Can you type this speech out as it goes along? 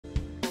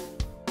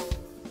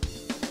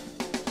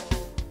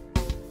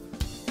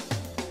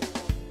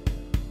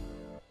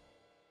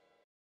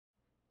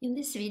In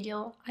this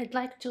video, I'd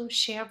like to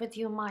share with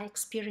you my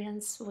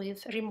experience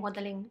with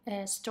remodeling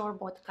a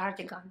store-bought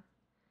cardigan.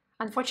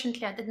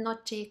 Unfortunately, I did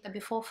not take a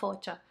before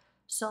photo,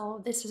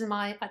 so this is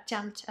my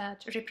attempt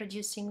at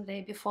reproducing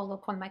the before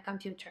look on my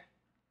computer.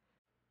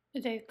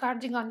 The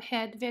cardigan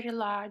had very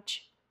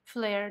large,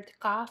 flared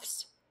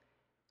cuffs,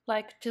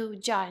 like two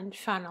giant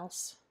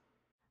funnels.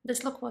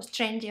 This look was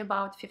trendy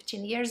about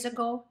 15 years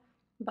ago,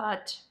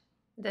 but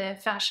the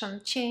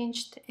fashion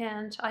changed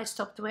and I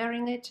stopped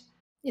wearing it.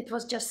 It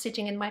was just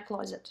sitting in my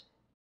closet.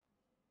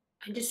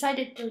 I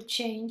decided to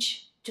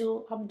change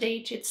to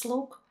update its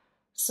look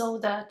so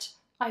that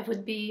I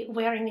would be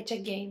wearing it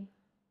again.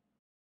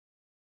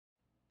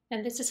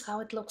 And this is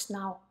how it looks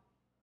now.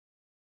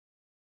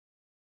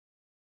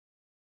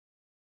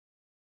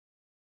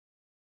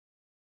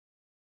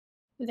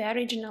 The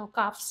original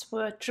cuffs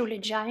were truly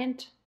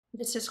giant.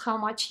 This is how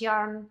much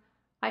yarn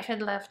I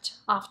had left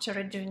after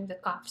redoing the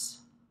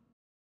cuffs.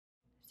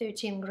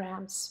 13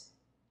 grams.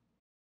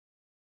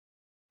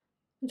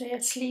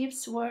 The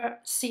sleeves were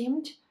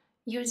seamed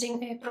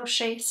using a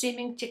crochet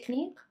seaming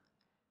technique.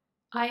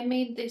 I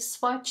made this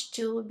swatch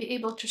to be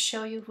able to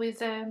show you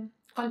with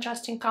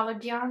contrasting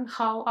colored yarn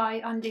how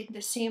I undid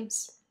the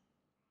seams,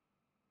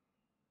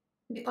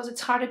 because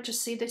it's harder to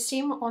see the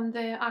seam on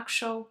the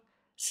actual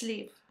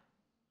sleeve.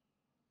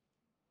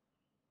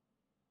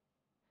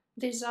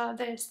 These are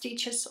the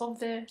stitches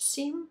of the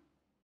seam.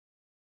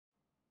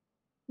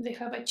 They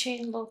have a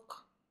chain look.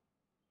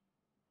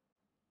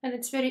 And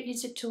it's very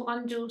easy to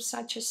undo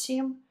such a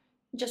seam.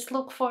 Just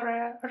look for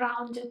a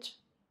rounded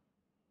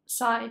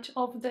side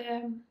of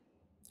the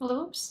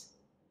loops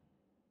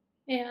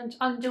and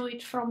undo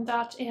it from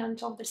that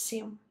end of the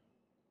seam.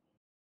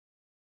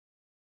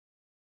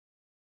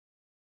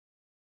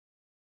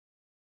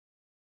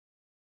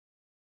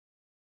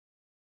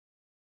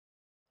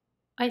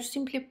 I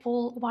simply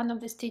pull one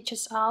of the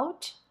stitches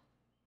out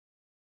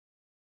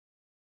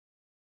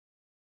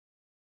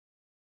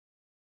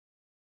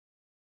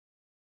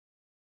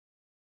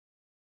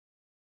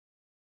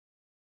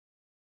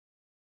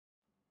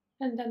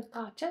and then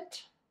cut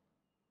it.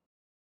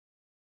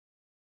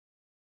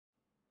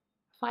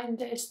 Find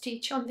the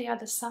stitch on the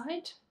other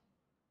side,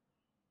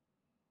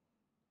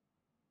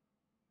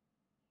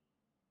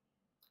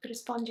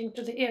 corresponding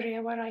to the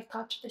area where I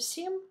cut the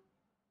seam.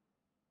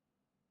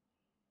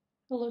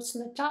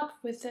 Loosen it up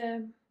with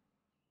a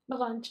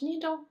blunt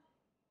needle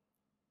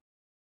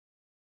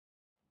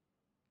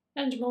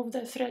and move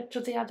the thread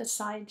to the other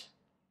side.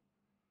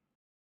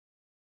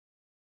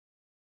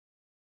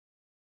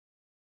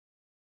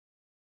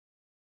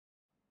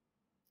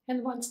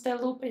 And once the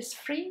loop is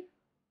free,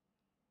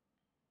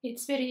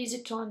 it's very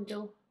easy to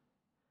undo.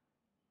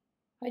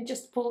 I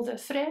just pull the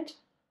thread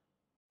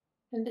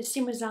and the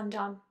seam is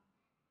undone.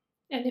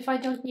 And if I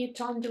don't need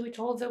to undo it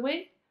all the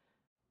way,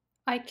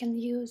 I can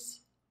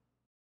use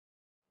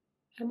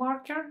a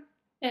marker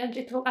and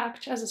it will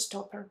act as a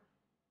stopper.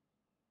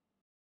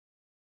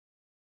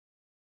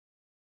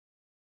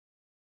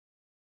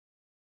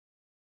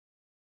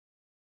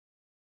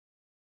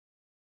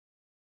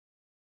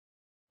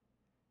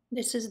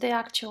 This is the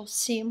actual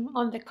seam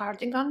on the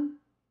cardigan.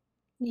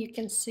 You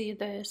can see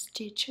the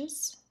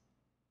stitches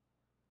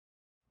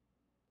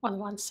on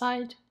one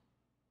side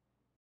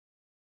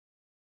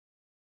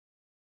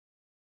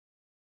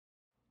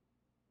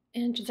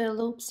and the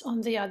loops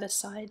on the other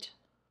side.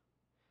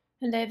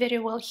 And they're very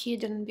well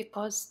hidden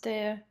because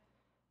the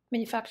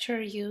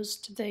manufacturer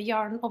used the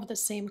yarn of the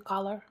same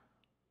color,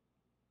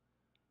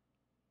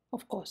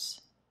 of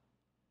course.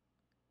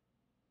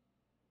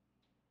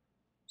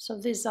 So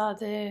these are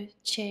the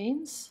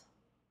chains.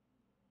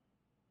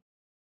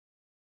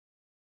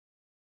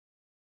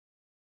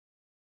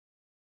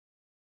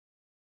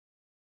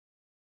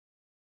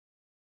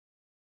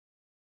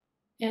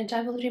 And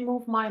I will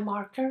remove my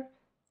marker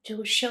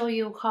to show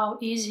you how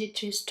easy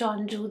it is to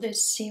undo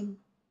this seam.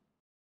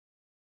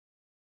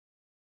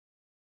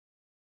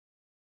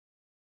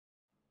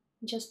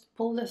 Just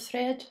pull the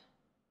thread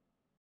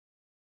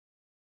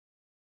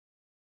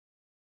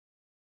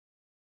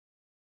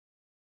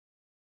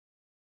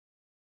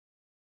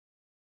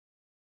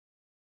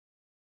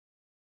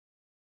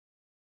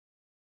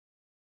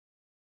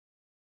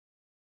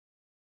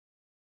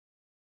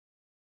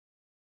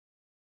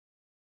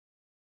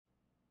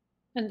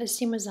and the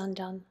seam is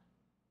undone.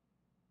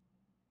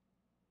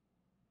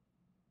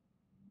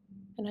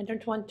 And I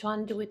don't want to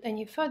undo it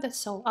any further,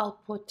 so I'll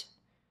put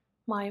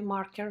my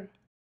marker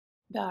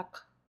back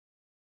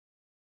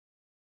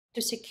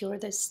to secure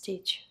this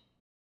stitch.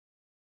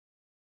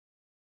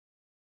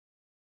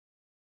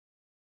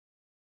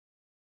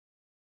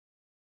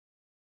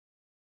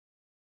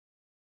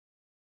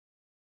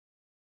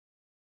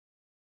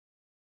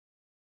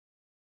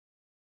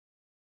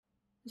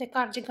 The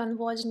cardigan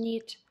was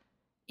knit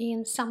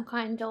in some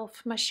kind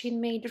of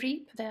machine-made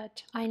rib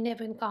that I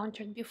never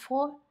encountered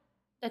before.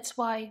 That's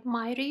why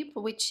my rib,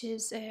 which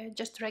is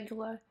just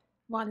regular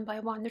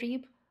 1x1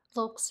 rib,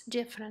 looks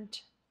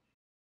different.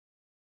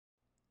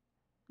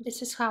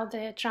 This is how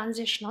the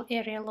transitional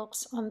area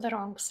looks on the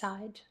wrong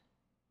side.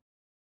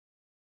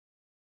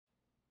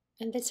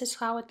 And this is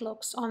how it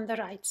looks on the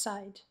right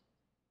side.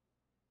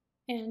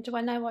 And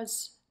when I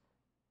was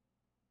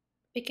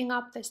picking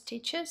up the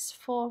stitches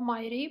for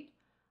my rib,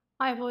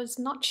 I was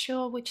not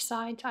sure which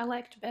side I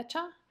liked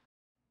better,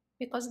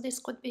 because this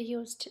could be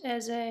used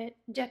as a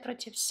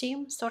decorative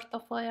seam, sort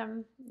of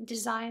a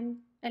design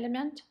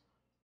element.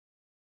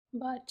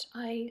 But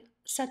I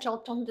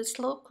settled on this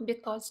look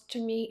because to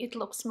me it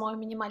looks more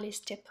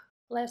minimalistic,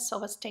 less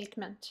of a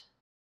statement.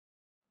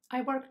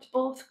 I worked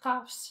both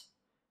cuffs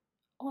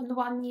on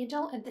one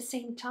needle at the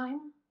same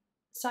time,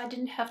 so I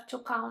didn't have to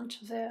count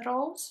the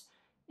rows,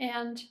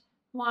 and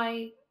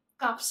my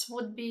cuffs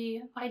would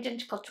be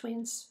identical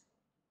twins.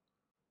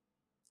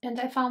 And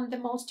I found the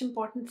most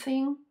important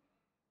thing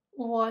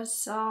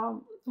was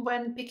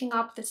when picking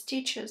up the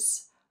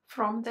stitches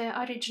from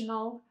the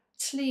original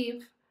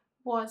sleeve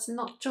was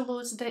not to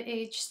lose the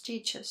edge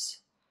stitches.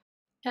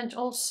 And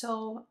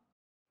also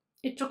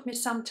it took me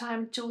some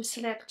time to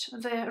select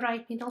the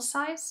right needle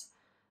size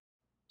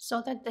so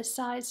that the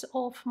size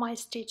of my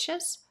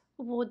stitches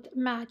would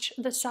match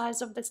the size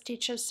of the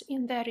stitches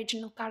in the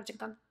original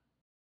cardigan.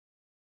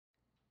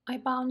 I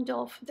bound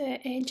off the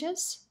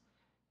edges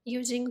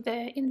using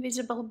the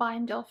invisible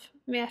bind off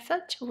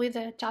method with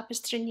a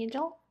tapestry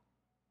needle.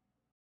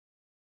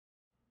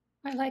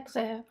 I like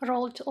the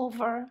rolled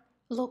over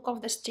look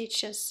of the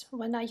stitches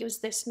when I use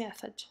this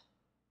method,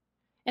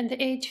 and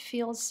the edge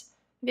feels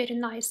very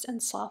nice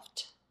and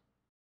soft.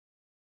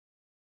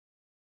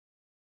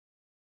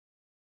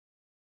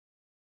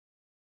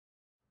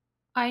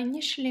 I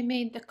initially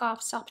made the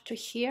cuffs up to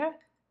here.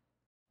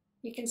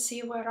 You can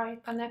see where I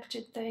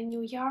connected the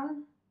new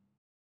yarn.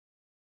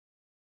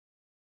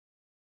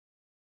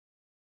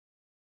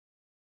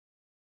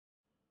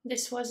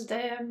 This was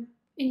the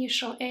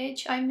initial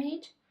edge I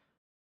made,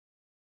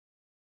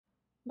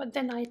 but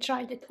then I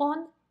tried it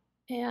on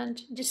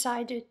and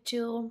decided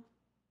to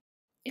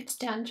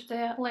extend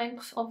the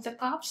length of the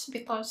cuffs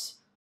because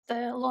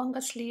the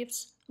longer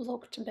sleeves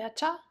looked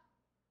better,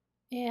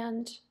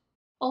 and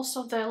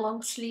also the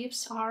long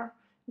sleeves are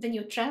the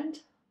new trend.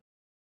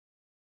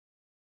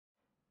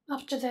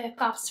 After the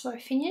cuffs were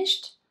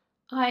finished,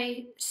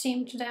 I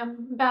seamed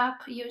them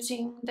back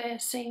using the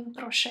same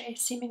crochet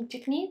seaming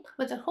technique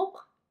with a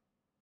hook.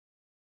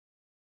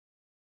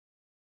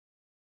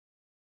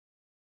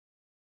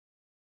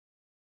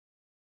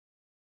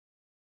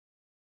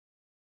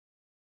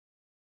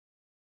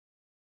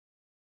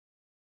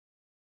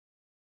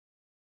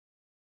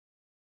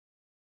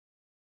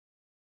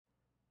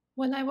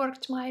 When I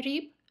worked my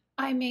rib,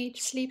 I made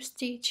slip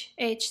stitch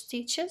edge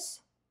stitches.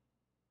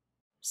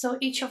 So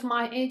each of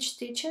my edge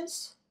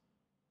stitches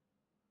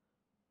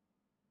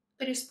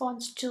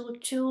corresponds to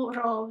 2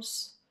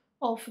 rows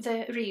of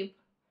the rib.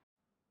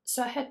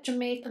 So I had to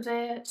make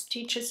the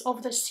stitches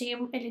of the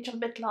seam a little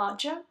bit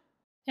larger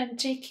and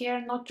take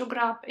care not to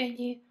grab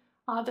any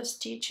other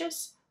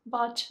stitches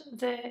but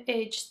the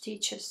edge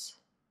stitches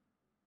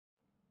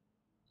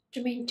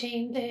to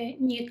maintain the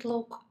neat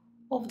look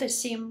of the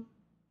seam.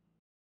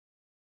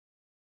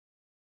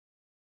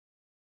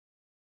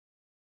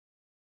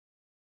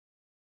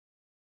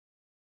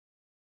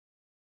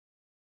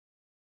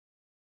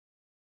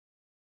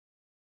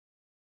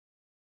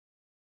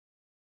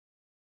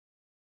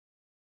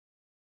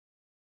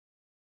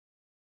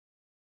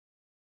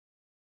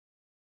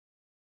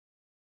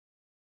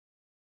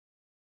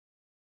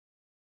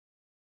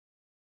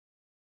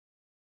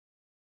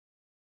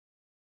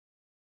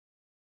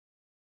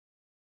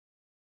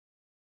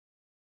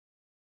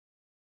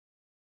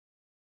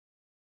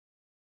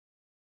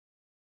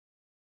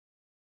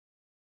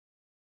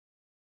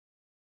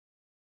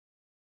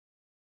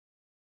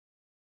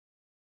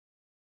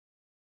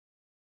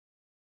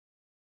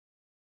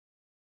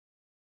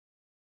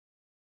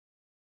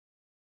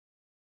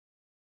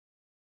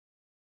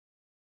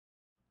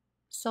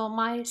 So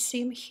my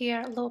seam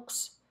here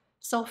looks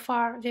so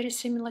far very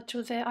similar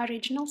to the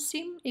original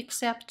seam,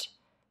 except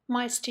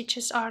my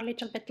stitches are a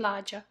little bit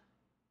larger.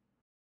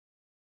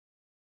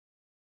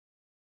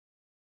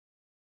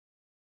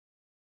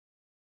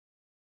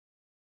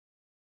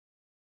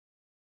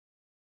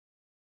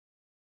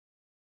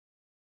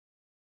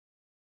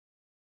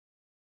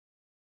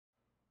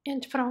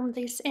 And from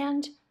this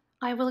end,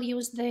 I will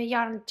use the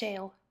yarn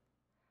tail.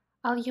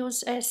 I'll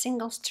use a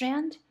single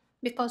strand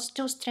because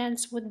 2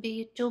 strands would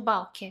be too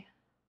bulky.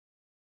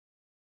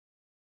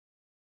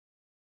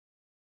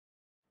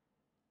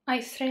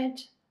 I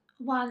thread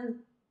 1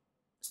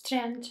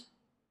 strand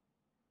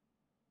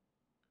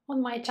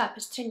on my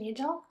tapestry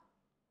needle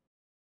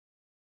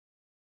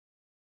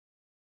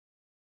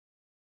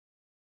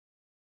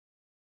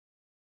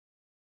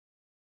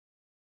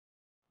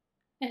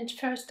and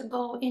first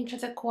go into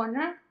the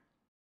corner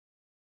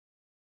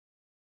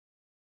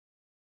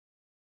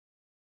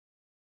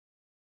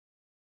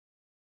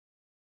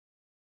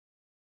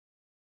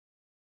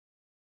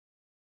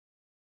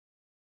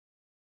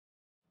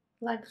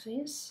like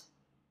this.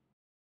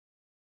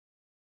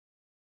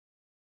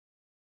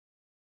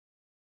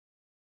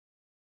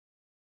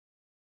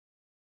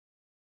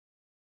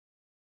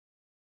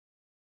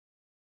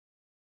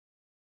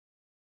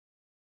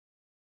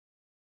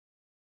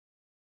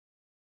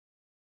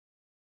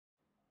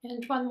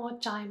 And one more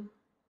time.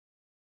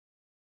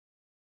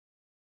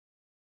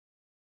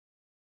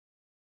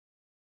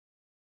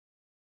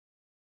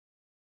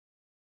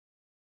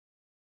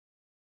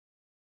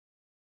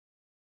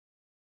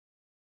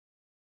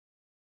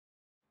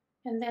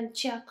 And then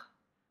check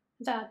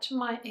that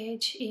my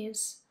edge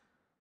is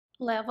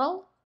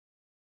level.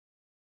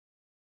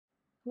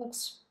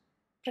 Looks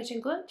pretty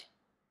good.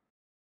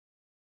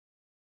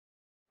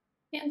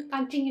 And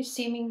continue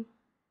seaming.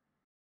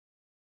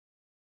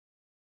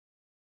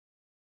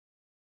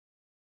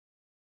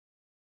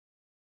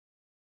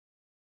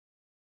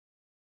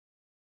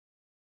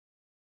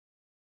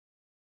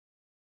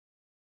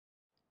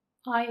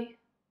 I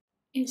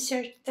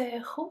insert the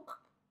hook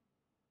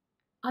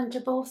under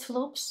both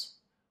loops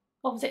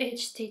of the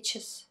edge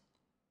stitches.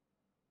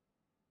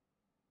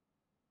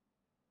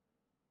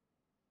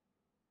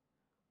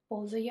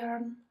 Pull the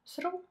yarn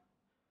through,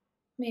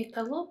 make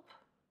a loop,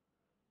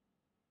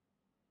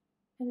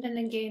 and then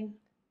again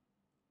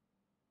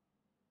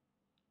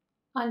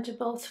under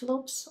both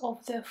loops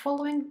of the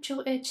following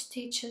 2 edge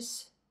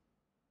stitches,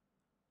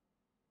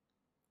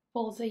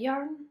 pull the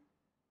yarn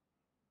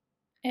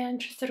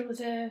and through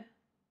the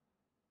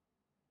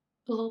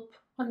loop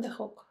on the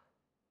hook,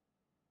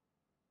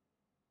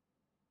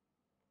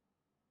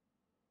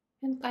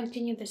 and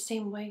continue the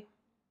same way.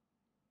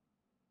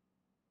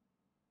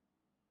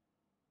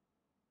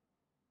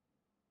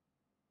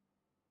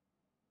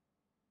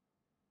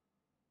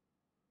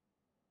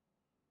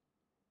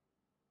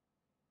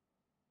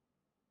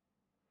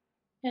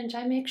 And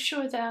I make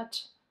sure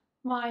that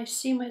my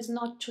seam is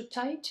not too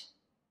tight,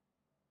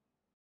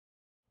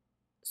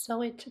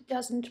 so it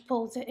doesn't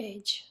pull the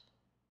edge.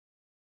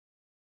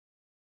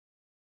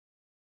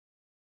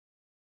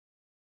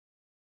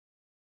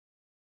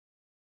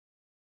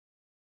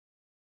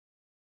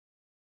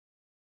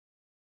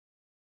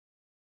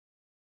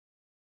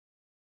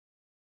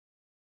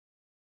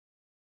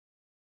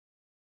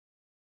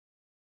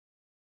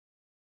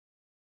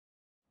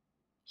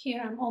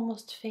 Here I'm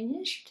almost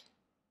finished.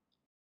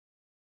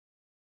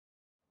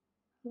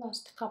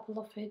 Last couple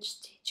of edge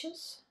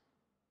stitches.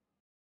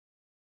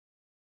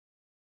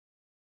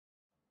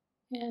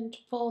 And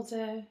pull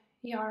the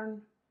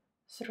yarn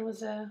through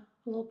the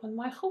loop on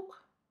my hook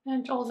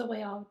and all the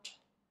way out,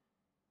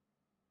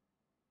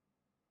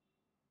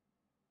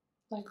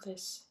 like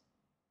this.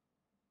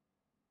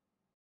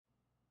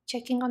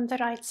 Checking on the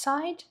right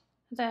side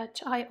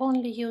that I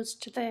only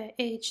used the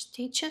edge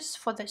stitches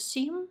for the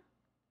seam.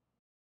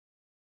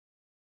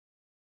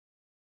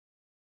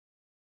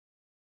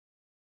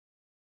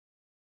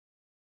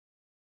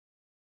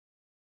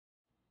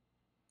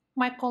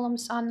 My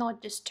columns are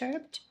not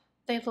disturbed,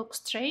 they look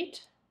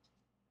straight.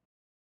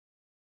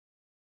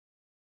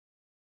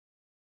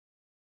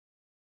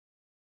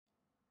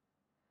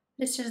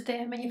 This is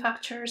the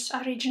manufacturer's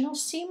original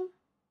seam,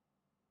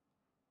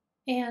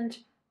 and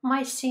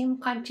my seam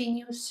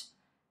continues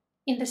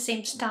in the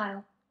same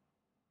style.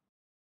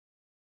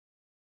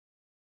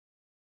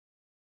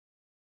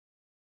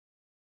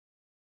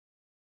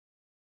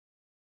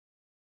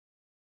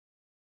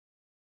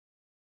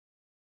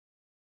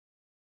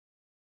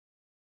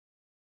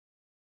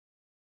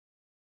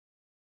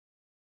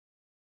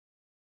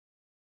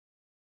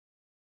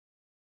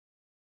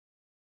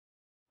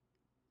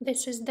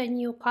 This is the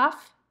new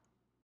cuff.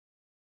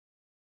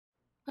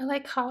 I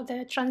like how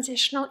the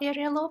transitional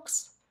area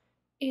looks.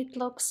 It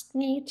looks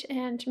neat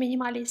and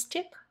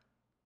minimalistic.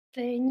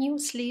 The new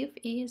sleeve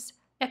is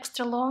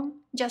extra long,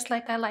 just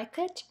like I like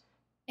it,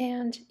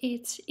 and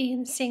it's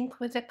in sync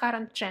with the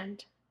current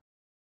trend.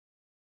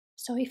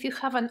 So if you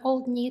have an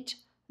old knit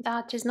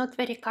that is not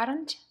very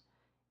current,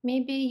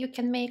 maybe you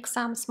can make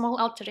some small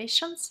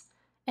alterations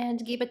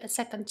and give it a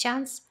second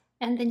chance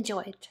and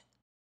enjoy it.